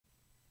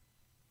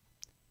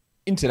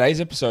In today's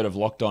episode of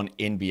Locked On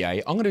NBA,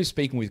 I'm going to be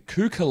speaking with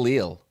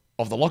Khalil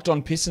of the Locked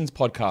On Pistons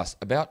podcast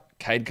about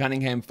Cade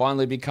Cunningham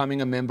finally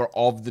becoming a member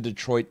of the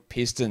Detroit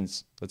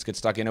Pistons. Let's get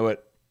stuck into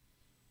it.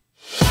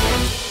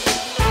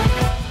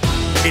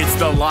 It's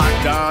the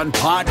Locked On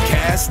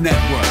Podcast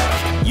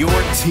Network, your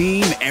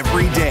team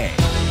every day.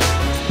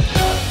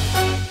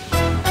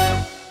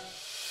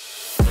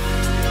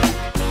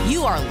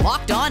 You are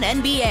Locked On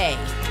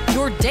NBA,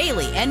 your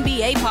daily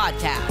NBA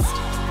podcast.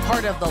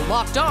 Part of the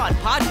Locked On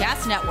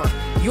Podcast Network,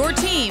 your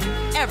team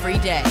every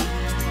day.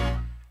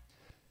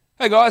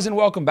 Hey guys, and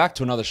welcome back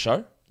to another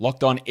show.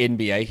 Locked On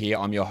NBA here.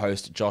 I'm your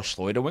host, Josh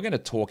Lloyd, and we're going to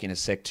talk in a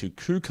sec to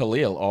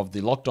Khalil of the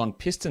Locked On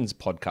Pistons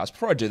podcast.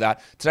 Before I do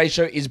that, today's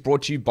show is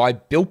brought to you by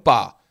Built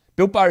Bar.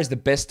 Built Bar is the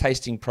best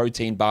tasting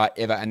protein bar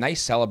ever, and they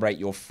celebrate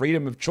your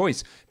freedom of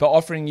choice by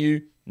offering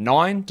you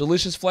 9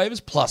 delicious flavors,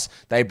 plus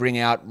they bring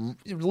out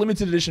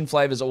limited edition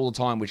flavors all the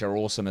time, which are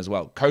awesome as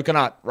well.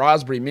 Coconut,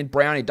 raspberry, mint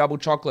brownie, double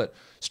chocolate,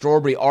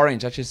 strawberry,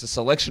 orange. That's just a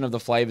selection of the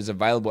flavors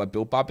available at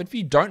Built Bar. But if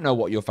you don't know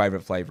what your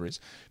favorite flavor is,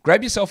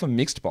 grab yourself a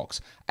mixed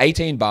box,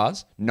 18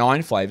 bars,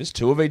 9 flavors,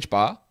 2 of each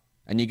bar,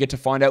 and you get to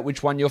find out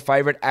which one your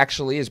favorite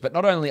actually is. But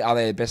not only are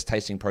they the best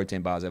tasting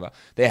protein bars ever,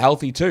 they're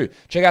healthy too.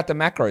 Check out the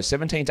macros,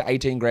 17 to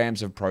 18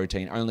 grams of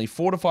protein, only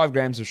 4 to 5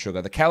 grams of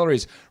sugar. The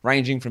calories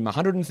ranging from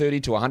 130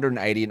 to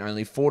 180 and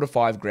only 4 to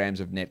 5 grams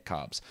of net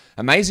carbs.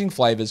 Amazing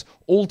flavors,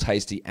 all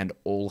tasty and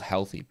all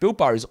healthy. Built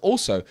Bar is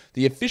also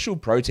the official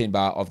protein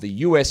bar of the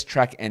US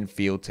track and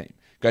field team.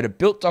 Go to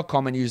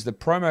Built.com and use the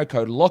promo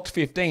code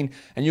LOCKED15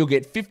 and you'll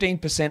get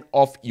 15%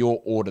 off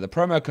your order. The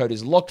promo code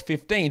is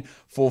LOCKED15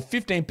 for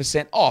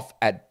 15% off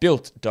at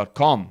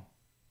Built.com.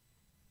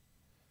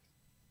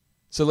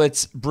 So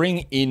let's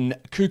bring in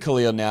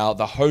Khalil now,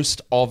 the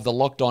host of the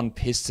Locked On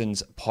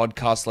Pistons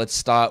podcast. Let's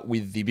start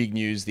with the big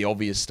news, the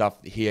obvious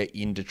stuff here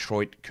in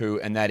Detroit,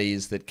 and that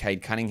is that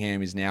Cade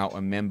Cunningham is now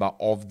a member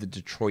of the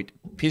Detroit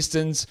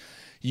Pistons.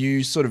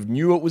 You sort of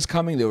knew it was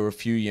coming. There were a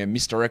few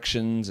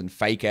misdirections and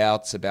fake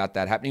outs about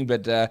that happening.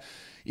 But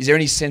is there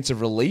any sense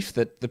of relief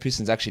that the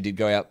Pistons actually did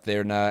go out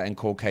there and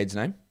call Cade's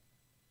name?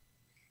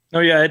 Oh,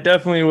 yeah, it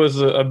definitely was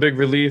a big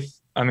relief.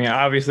 I mean,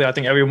 obviously, I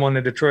think everyone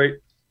in Detroit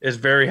is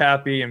very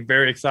happy and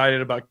very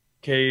excited about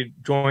Cade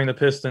joining the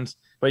Pistons.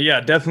 But, yeah,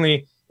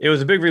 definitely it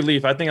was a big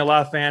relief. I think a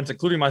lot of fans,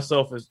 including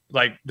myself, is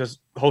like just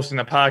hosting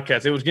a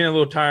podcast. It was getting a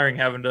little tiring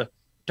having to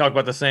talk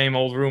about the same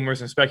old rumors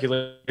and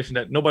speculation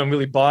that nobody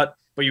really bought,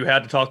 but you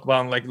had to talk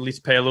about and like at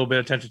least pay a little bit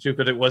of attention to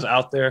because it was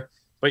out there.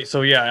 But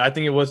so, yeah, I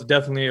think it was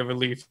definitely a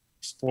relief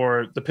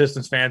for the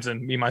Pistons fans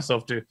and me,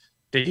 myself, to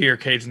hear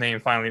Cade's name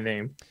finally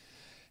named.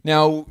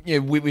 Now,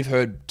 we've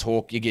heard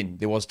talk, again,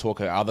 there was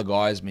talk of other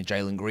guys. I mean,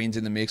 Jalen Green's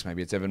in the mix.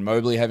 Maybe it's Evan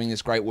Mobley having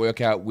this great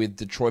workout with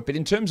Detroit. But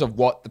in terms of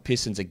what the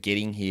Pistons are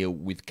getting here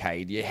with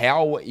Cade,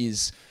 how are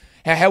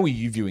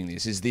you viewing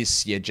this? Is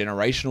this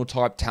generational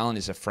type talent?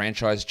 Is a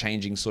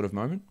franchise-changing sort of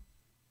moment?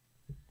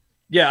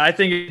 Yeah, I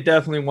think it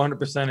definitely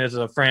 100% is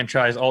a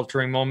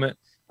franchise-altering moment.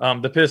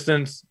 The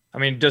Pistons, I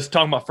mean, just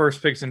talking about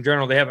first picks in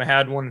general, they haven't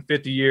had one in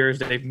 50 years.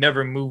 They've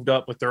never moved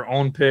up with their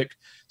own pick.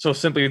 So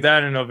simply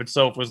that in and of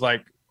itself was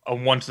like a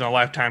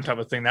once-in-a-lifetime type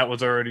of thing. That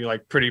was already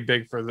like pretty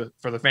big for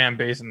the fan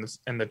base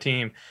and the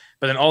team.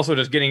 But then also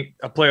just getting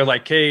a player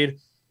like Cade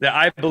that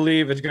I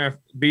believe is going to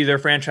be their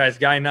franchise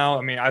guy now.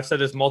 I mean, I've said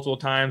this multiple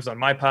times on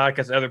my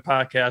podcast, other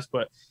podcasts,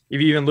 but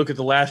if you even look at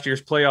the last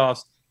year's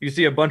playoffs, you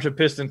see a bunch of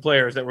Piston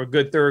players that were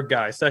good third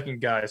guys,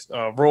 second guys,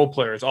 role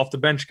players, off the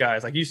bench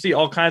guys. Like you see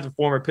all kinds of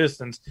former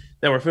Pistons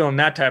that were filling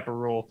that type of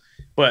role.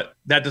 But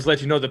that just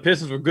lets you know the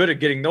Pistons were good at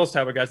getting those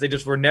type of guys. They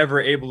just were never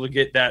able to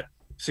get that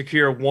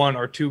secure 1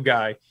 or 2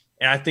 guy.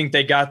 And I think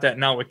they got that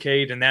now with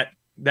Cade, and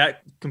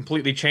that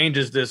completely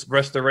changes this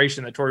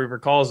restoration that Torrey River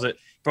calls it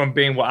from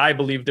being what I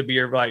believe to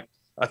be like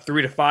a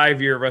 3 to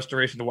 5 year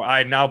restoration to what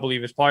I now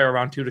believe is probably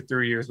around 2 to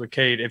 3 years with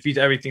Cade. If he's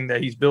everything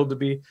that he's billed to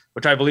be,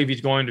 which I believe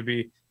he's going to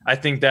be, I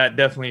think that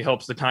definitely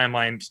helps the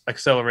timeline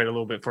accelerate a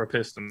little bit for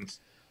Pistons.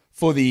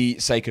 For the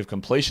sake of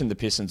completion, the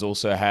Pistons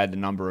also had a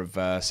number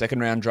of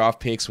second-round draft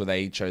picks where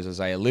they chose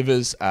Isaiah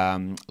Livers,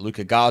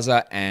 Luka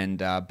Garza, and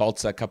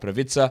Balca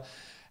Kaprovica.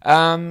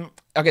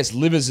 I guess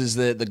Livers is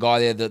the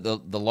guy there,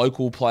 the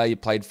local player,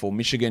 played for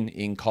Michigan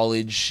in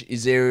college.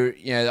 Is there,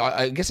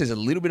 I guess there's a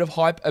little bit of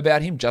hype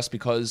about him just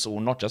because, or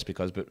not just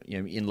because, but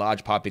in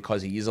large part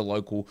because he is a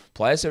local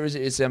player. So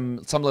is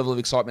some level of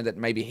excitement that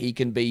maybe he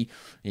can be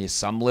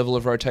some level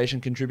of rotation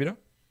contributor?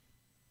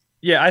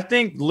 Yeah, I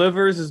think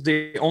Livers is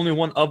the only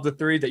one of the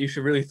 3 that you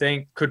should really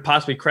think could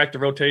possibly crack the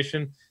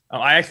rotation.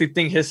 I actually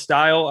think his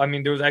style, I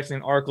mean, there was actually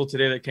an article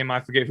today that came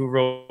out, I forget who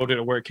wrote it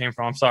or where it came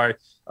from. I'm sorry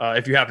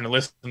if you happen to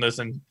listen to this,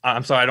 and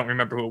I'm sorry I don't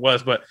remember who it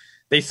was, but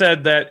they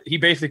said that he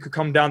basically could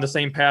come down the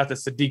same path that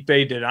Sadiq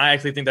Bey did. And I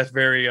actually think that's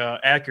very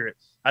accurate.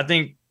 I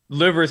think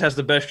Livers has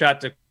the best shot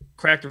to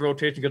crack the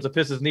rotation because the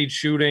Pistons need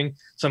shooting,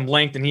 some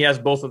length, and he has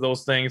both of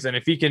those things. And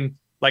if he can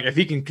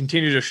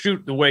continue to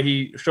shoot the way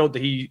he showed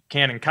that he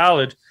can in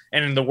college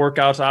and in the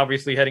workouts,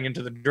 obviously heading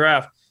into the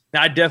draft,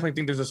 now I definitely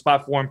think there's a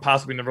spot for him,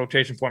 possibly in the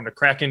rotation for him to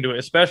crack into it,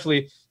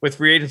 especially with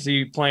free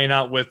agency playing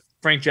out with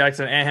Frank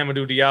Jackson and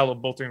Hamidou Diallo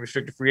both are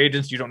restricted free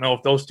agents. You don't know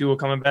if those two are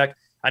coming back.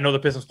 I know the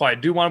Pistons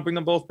probably do want to bring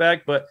them both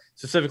back, but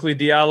specifically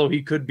Diallo,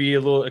 he could be a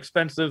little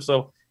expensive.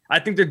 So I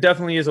think there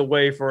definitely is a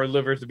way for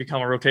Livers to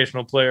become a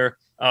rotational player.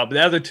 But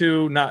the other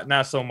two,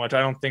 not so much.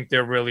 I don't think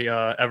they'll really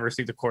ever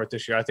see the court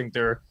this year. I think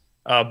they're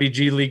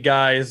BG League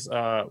guys,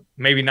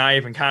 maybe not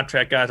even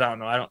contract guys. I don't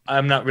know.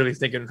 I'm not really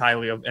thinking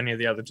highly of any of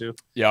the other two.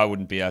 Yeah, I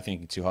wouldn't be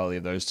thinking too highly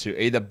of those two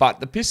either. But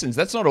the Pistons,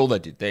 that's not all they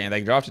did.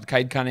 They drafted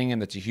Cade Cunningham.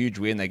 That's a huge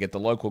win. They get the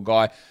local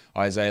guy,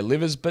 Isaiah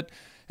Livers. But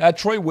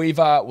Troy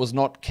Weaver was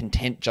not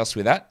content just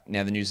with that.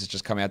 Now, the news has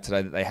just come out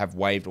today that they have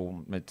waived,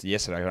 or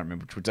yesterday, I don't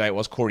remember which day it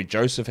was, Corey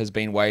Joseph has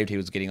been waived. He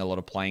was getting a lot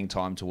of playing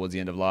time towards the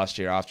end of last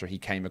year after he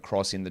came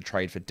across in the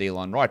trade for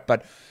Delon Wright.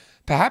 But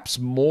perhaps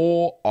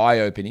more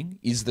eye-opening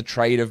is the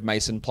trade of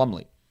Mason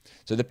Plumlee.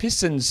 So the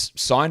Pistons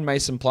signed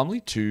Mason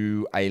Plumlee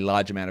to a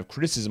large amount of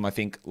criticism, I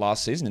think,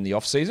 last season in the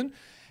offseason.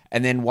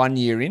 And then 1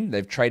 year in,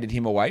 they've traded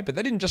him away. But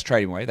they didn't just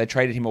trade him away. They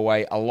traded him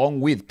away along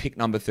with pick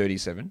number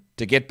 37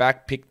 to get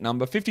back pick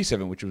number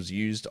 57, which was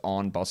used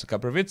on Bosica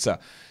Pravica.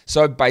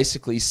 So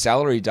basically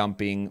salary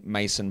dumping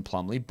Mason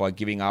Plumlee by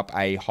giving up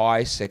a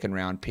high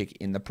second-round pick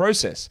in the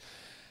process.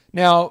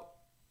 Now,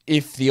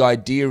 if the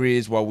idea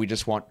is, well, we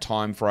just want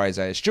time for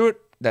Isaiah Stewart,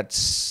 that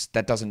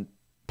doesn't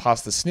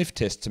pass the sniff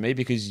test to me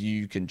because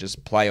you can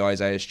just play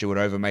Isaiah Stewart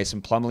over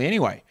Mason Plumlee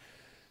anyway.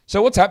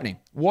 So what's happening?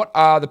 What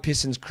are the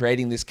Pistons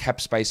creating this cap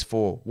space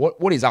for?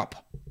 What is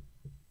up?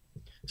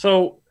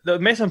 So the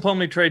Mason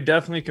Plumlee trade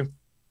definitely,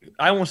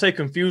 I won't say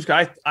confused.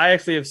 I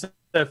actually have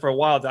said for a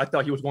while that I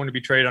thought he was going to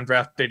be traded on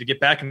draft day to get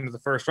back into the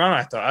first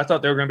round. I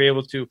thought they were going to be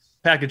able to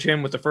package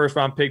him with the first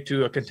round pick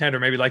to a contender,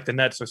 maybe like the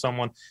Nets or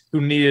someone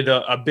who needed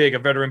a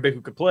veteran big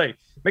who could play.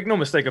 Make no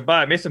mistake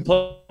about it, Mason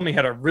Plumlee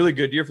had a really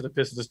good year for the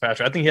Pistons this past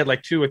year. I think he had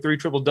like 2 or 3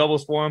 triple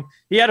doubles for him.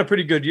 He had a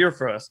pretty good year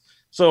for us.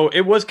 So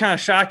it was kind of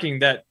shocking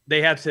that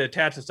they had to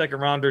attach a second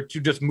rounder to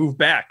just move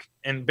back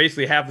and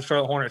basically have the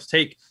Charlotte Hornets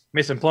take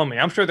Mason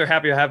Plumlee. I'm sure they're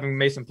happy having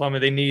Mason Plumlee.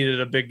 They needed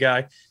a big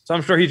guy. So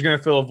I'm sure he's going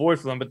to fill a void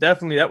for them. But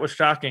definitely that was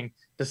shocking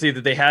to see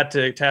that they had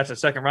to attach a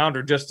second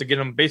rounder just to get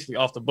him basically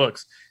off the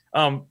books.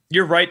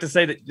 You're right to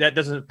say that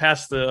doesn't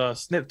pass the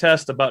sniff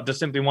test about just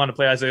simply wanting to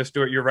play Isaiah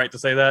Stewart. You're right to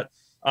say that.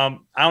 I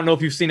don't know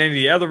if you've seen any of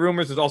the other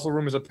rumors. There's also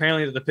rumors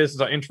apparently that the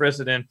Pistons are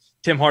interested in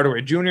Tim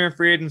Hardaway Jr. in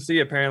free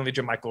agency, apparently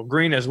JaMychal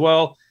Green as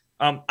well.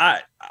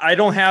 I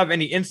don't have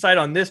any insight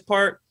on this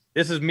part.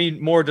 This is me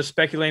more just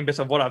speculating based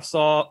on what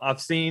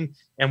I've seen,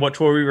 and what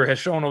Troy Weaver has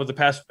shown over the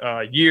past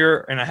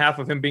year and a half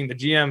of him being the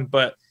GM.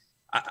 But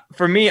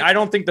for me, I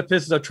don't think the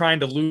Pistons are trying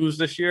to lose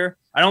this year.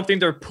 I don't think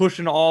they're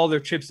pushing all their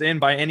chips in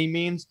by any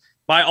means.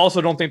 But I also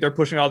don't think they're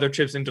pushing all their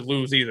chips in to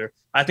lose either.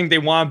 I think they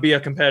want to be a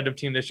competitive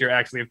team this year.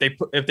 Actually,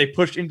 if they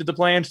push into the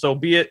plan, so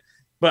be it.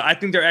 But I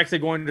think they're actually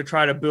going to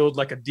try to build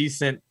like a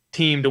decent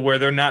team to where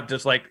they're not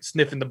just like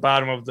sniffing the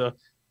bottom of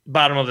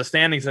the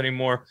standings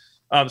anymore.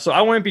 So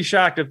I wouldn't be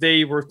shocked if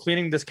they were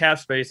cleaning this cap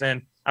space.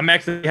 And I'm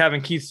actually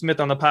having Keith Smith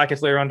on the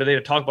podcast later on today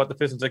to talk about the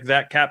Pistons'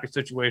 exact cap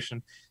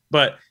situation.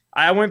 But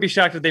I wouldn't be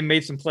shocked if they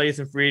made some plays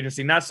in free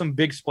agency, not some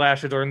big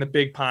splashes or in the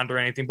big pond or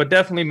anything, but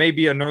definitely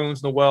maybe a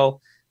Nerlens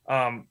Noel,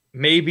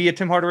 maybe a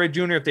Tim Hardaway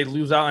Jr. if they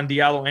lose out on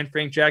Diallo and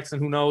Frank Jackson,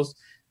 who knows?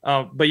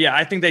 But yeah,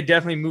 I think they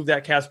definitely moved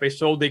that cap space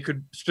so they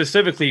could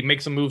specifically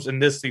make some moves in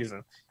this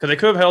season, because they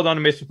could have held on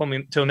to Mason Plumlee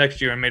until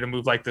next year and made a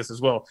move like this as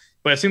well.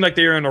 But it seemed like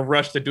they are in a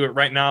rush to do it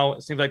right now.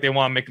 It seems like they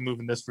want to make a move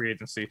in this free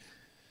agency.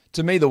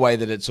 To me, the way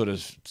that it sort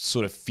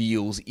of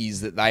feels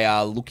is that they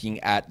are looking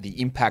at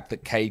the impact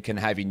that Cade can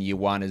have in year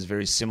one is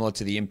very similar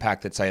to the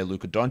impact that, say,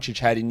 Luka Doncic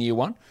had in year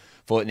one.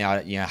 For now,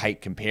 I hate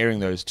comparing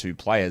those two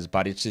players,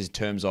 but it's just in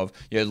terms of,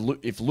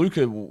 if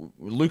Luka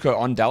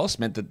on Dallas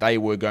meant that they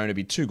were going to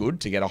be too good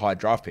to get a high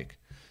draft pick.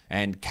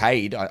 And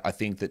Cade, I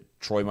think that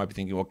Troy might be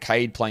thinking, well,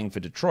 Cade playing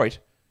for Detroit,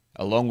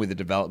 along with the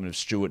development of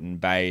Stewart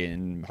and Bay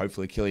and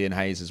hopefully Killian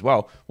Hayes as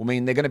well, will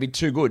mean they're going to be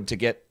too good to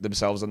get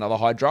themselves another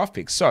high draft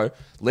pick. So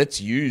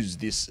let's use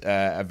this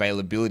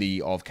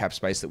availability of cap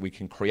space that we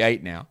can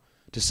create now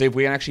to see if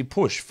we can actually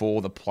push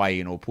for the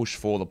play-in or push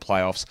for the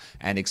playoffs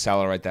and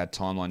accelerate that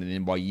timeline. And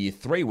then by year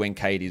 3, when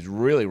Cade is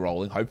really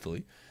rolling,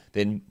 hopefully,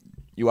 then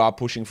you are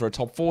pushing for a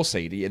top 4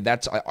 seed.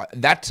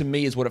 That to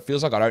me is what it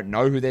feels like. I don't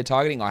know who they're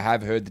targeting. I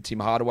have heard the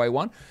Tim Hardaway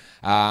one.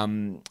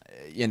 And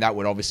that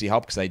would obviously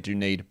help because they do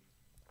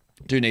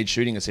need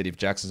shooting. I said if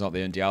Jackson's not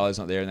there and Diallo's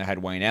not there, and they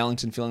had Wayne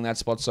Ellington filling that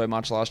spot so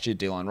much last year.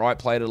 Delon Wright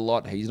played it a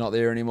lot. He's not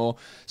there anymore.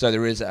 So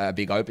there is a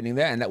big opening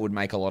there, and that would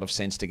make a lot of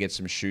sense to get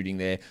some shooting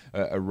there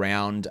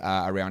around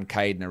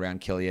Cade and around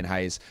Killian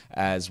Hayes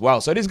as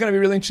well. So it is going to be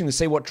really interesting to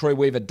see what Troy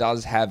Weaver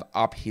does have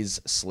up his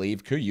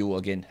sleeve. You will,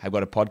 again, have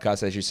got a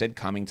podcast, as you said,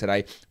 coming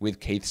today with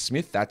Keith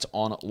Smith. That's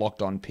on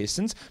Locked On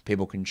Pistons.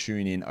 People can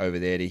tune in over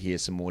there to hear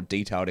some more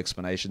detailed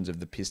explanations of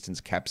the Pistons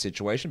cap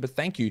situation. But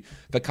thank you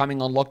for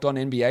coming on Locked On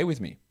NBA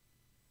with me.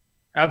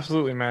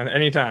 Absolutely, man.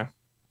 Anytime.